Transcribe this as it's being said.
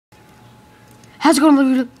How's it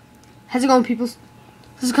going, How's it going, peoples?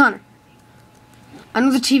 This is Connor. I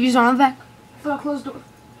know the TV's on the back, but I'll close the door.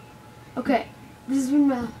 Okay, this has been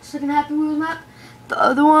my second Happy Wheels map. The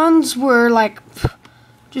other ones were like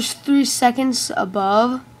just 3 seconds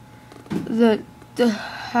above the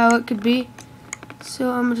how it could be. So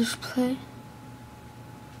I'm gonna just play.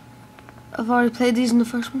 I've already played these in the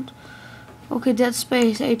first one. Okay, Dead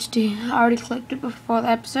Space HD. I already clicked it before the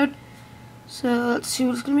episode. So let's see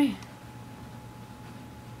what it's gonna be.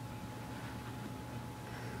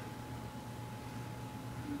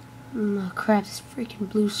 Oh crap, this freaking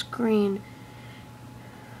blue screen.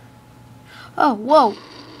 Oh, whoa!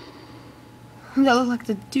 That looked like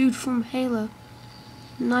the dude from Halo.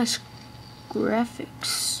 Nice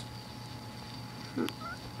graphics.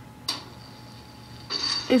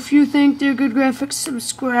 If you think they're good graphics,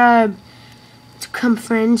 subscribe to Come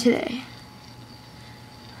Friend today.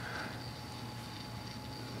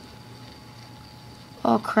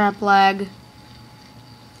 Oh crap, lag.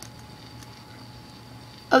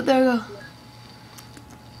 Oh, there we go.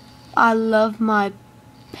 I love my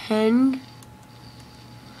pen.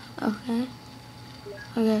 Okay.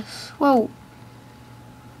 I guess. Whoa.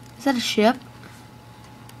 Is that a ship?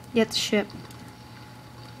 Yeah, it's a ship.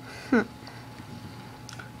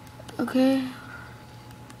 Okay.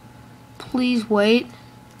 Please wait.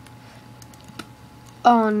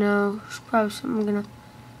 Oh no. There's probably someone gonna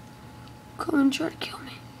come and try to kill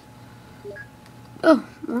me. Oh,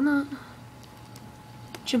 why not?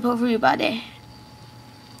 Jump over you, buddy.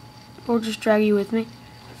 Or just drag you with me.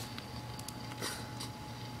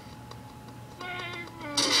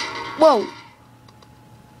 Whoa!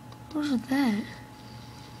 What was that?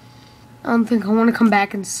 I don't think I want to come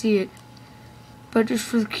back and see it. But just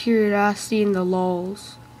for the curiosity and the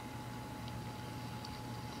lulz.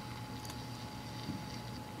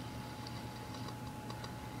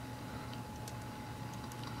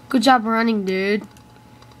 Good job running, dude.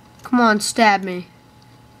 Come on, stab me.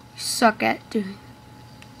 You suck at doing.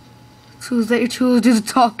 Tools, let your tools do the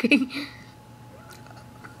talking.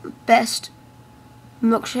 Best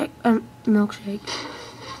milkshake. Milkshake.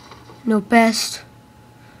 No, best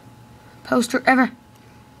poster ever.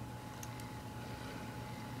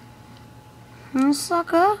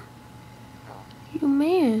 Sucker. You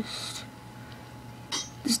missed.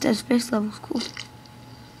 This Dead Space level's cool.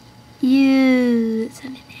 Yeah, it's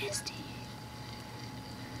sounded nasty.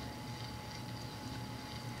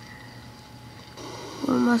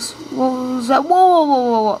 What was that?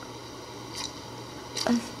 Whoa.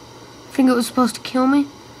 I think it was supposed to kill me.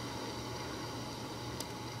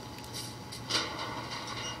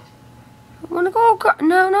 I wanna go.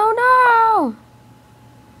 No.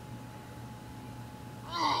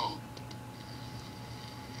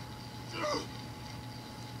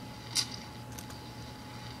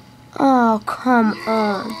 Oh, come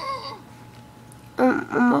on.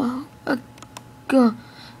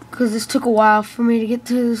 Because this took a while for me to get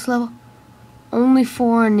to this level. Only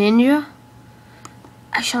for a ninja?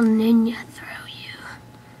 I shall ninja throw you.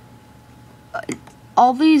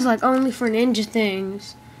 All these, like, only for ninja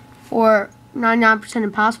things, or 99%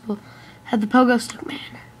 impossible, have the pogo stick, man.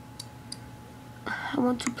 I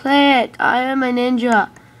want to play it. I am a ninja.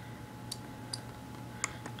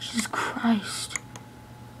 Jesus Christ.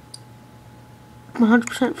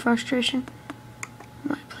 100% frustration. I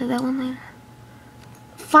might play that one later.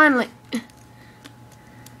 Finally.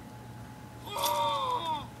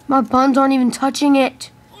 My buns aren't even touching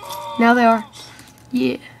it. Now they are.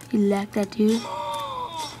 Yeah, you like that, dude.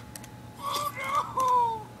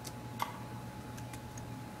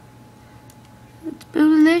 It's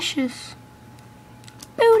bootylicious.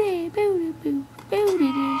 Booty.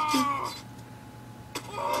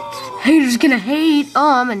 Haters gonna hate.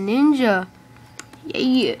 Oh, I'm a ninja.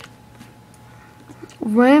 Yeah.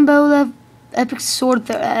 Rainbow epic sword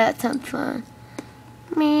throw. That sounds fun.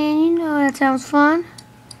 Man, you know that sounds fun.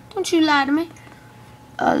 Don't you lie to me.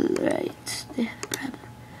 Alright.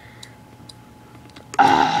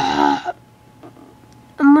 I'm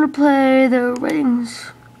gonna play the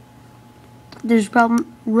ratings. There's a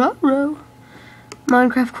problem. Ruh-roh.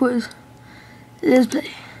 Minecraft quiz. Let's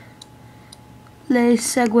play. Lay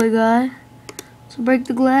Segway guy. So break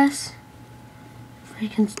the glass.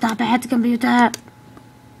 Freaking stop it, the computer.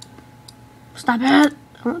 Stop it.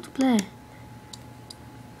 I want to play.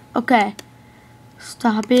 Okay.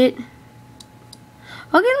 Stop it.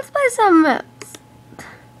 Okay, let's play some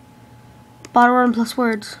bottle run plus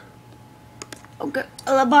words. Okay,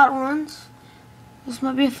 I love bottle runs. This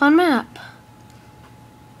might be a fun map.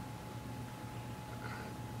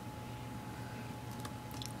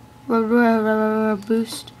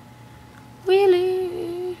 Boost.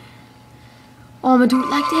 Wheelie. Oh, I'm gonna do it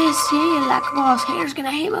like this. Yeah, like a boss. Hater's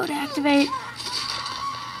gonna hate mode activate.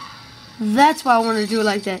 That's why I want to do it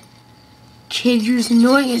like that. Kid, you're as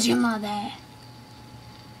annoying as your mother.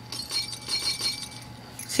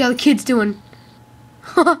 See how the kid's doing.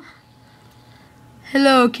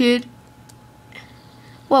 Hello, kid.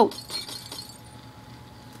 Whoa.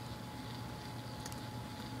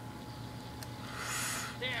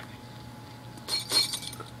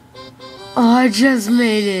 Oh, I just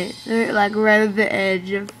made it. Like right at the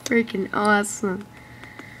edge. Freaking awesome.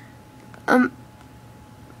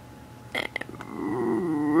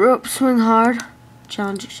 Rope swing hard.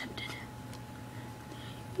 Challenge accepted.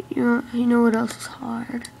 You know what else is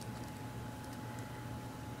hard?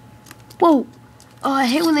 Whoa! Oh, I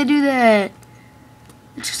hate when they do that.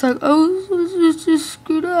 It's just like, oh, it's just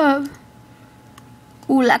screwed up.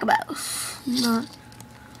 Ooh, like a mouse. Not.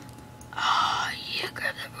 Oh, yeah,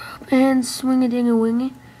 grab that rope and swing a ding a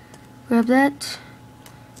wingy. Grab that.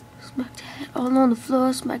 Smack that all on the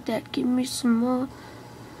floor. Smack that. Give me some more.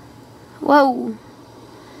 Whoa.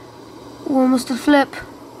 Ooh, almost a flip.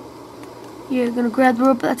 Yeah, gonna grab the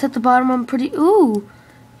rope that's at the bottom. I'm pretty. Ooh.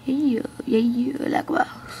 Yeah, like a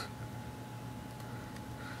mouse.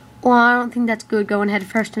 Well, I don't think that's good going head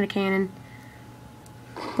first in a cannon.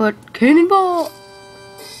 But cannonball!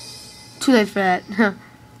 Too late for that.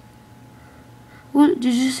 Ooh,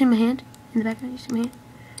 did you see my hand? In the background, you see my hand?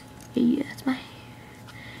 Yeah, that's my hand.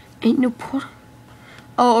 Ain't no portal.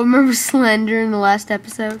 Oh, I remember Slender in the last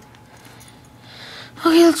episode.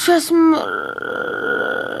 Okay, let's try some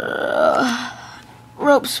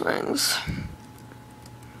rope swings.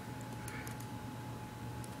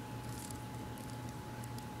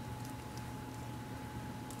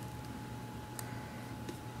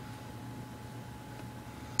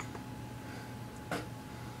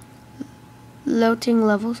 Loading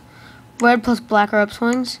levels. Red plus black rope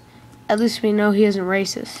swings. At least we know he isn't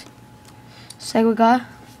racist. Second guy.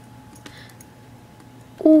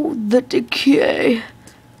 Oh, The Decay.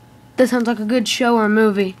 That sounds like a good show or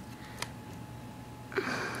movie.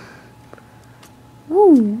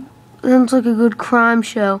 Ooh, sounds like a good crime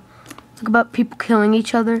show. Like about people killing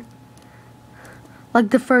each other. Like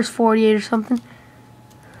the first 48 or something.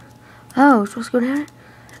 Oh, supposed to go down?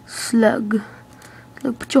 Slug.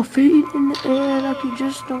 Look, put your feet in the air like you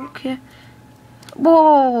just don't care.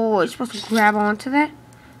 Whoa, you're supposed to grab onto that?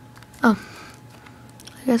 Oh,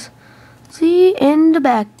 I guess. See, and the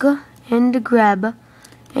backer, and the grabber,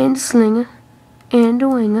 and the slinger, and the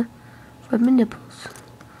winger from the nipples.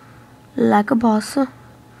 Like a bossa.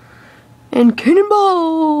 And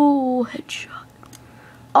cannonball! Headshot.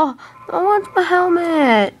 Oh, I want my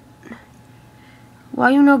helmet. Why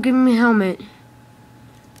you not giving me helmet?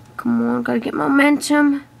 Come on, gotta get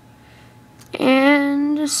momentum.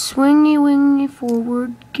 And a swingy wingy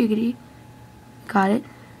forward giggity. Got it.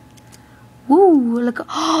 Woo, look.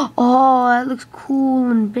 Oh, that looks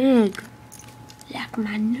cool and big. Like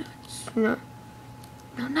my nuts. No,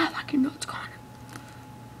 not like your nuts, Connor.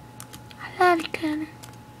 I love you, Connor.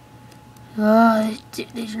 Oh, they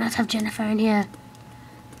do not have Jennifer in here.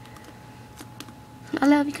 I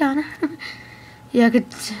love you, Connor. Yeah, I could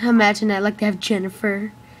imagine that, like they have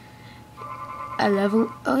Jennifer. A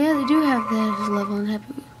level. Oh yeah, they do have that as a level in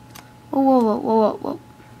Happy Wheel. Whoa.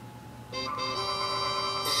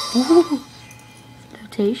 Ooh.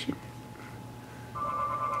 Flotation.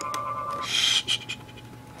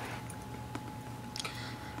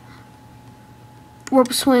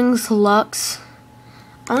 Rope swings, Lux.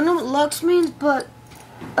 I don't know what Lux means, but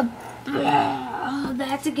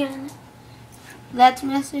that's again. That's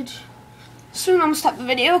message. Soon I'm gonna stop the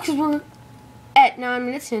video because we're at 9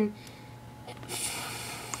 minutes and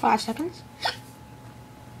 5 seconds.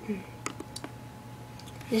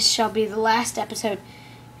 This shall be the last episode,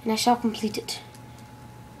 and I shall complete it.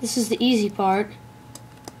 This is the easy part.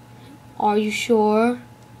 Are you sure?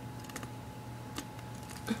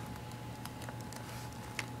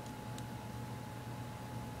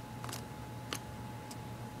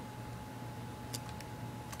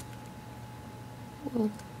 We'll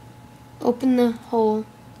open the hole,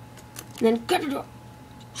 and then cut it off.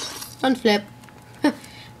 Unflip. But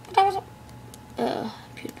that was a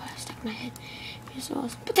PewDiePie stuck in my head. So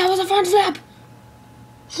awesome. But that was a front flip.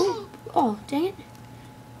 Ooh. Oh, dang it!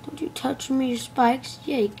 Don't you touch me, your spikes.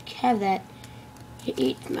 Yeah, you can have that. You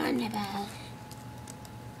eat my nipple.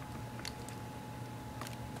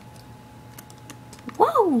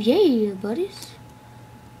 Whoa, yeah, buddies.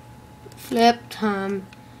 Flip time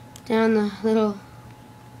down the little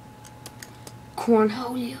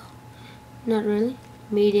cornhole. Not really.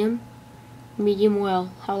 Medium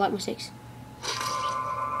well. How I like mistakes.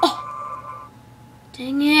 Oh!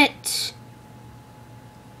 Dang it!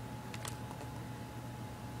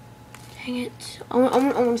 Dang it. I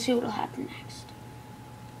want to see what will happen next.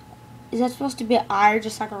 Is that supposed to be an eye or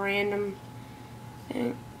just like a random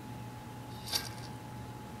thing?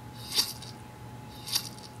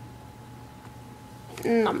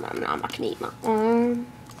 Nom nom nom, I can eat my own.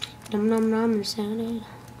 Nom nom nom, and sounded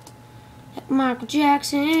like Michael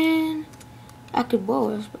Jackson. I could, whoa,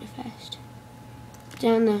 that was pretty fast.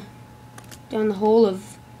 Down the hole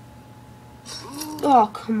of, oh,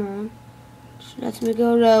 come on. She lets me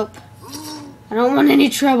go rope. I don't want any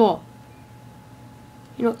trouble.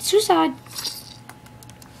 You know, suicide.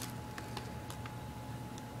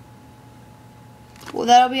 Well,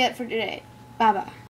 that'll be it for today. Bye-bye.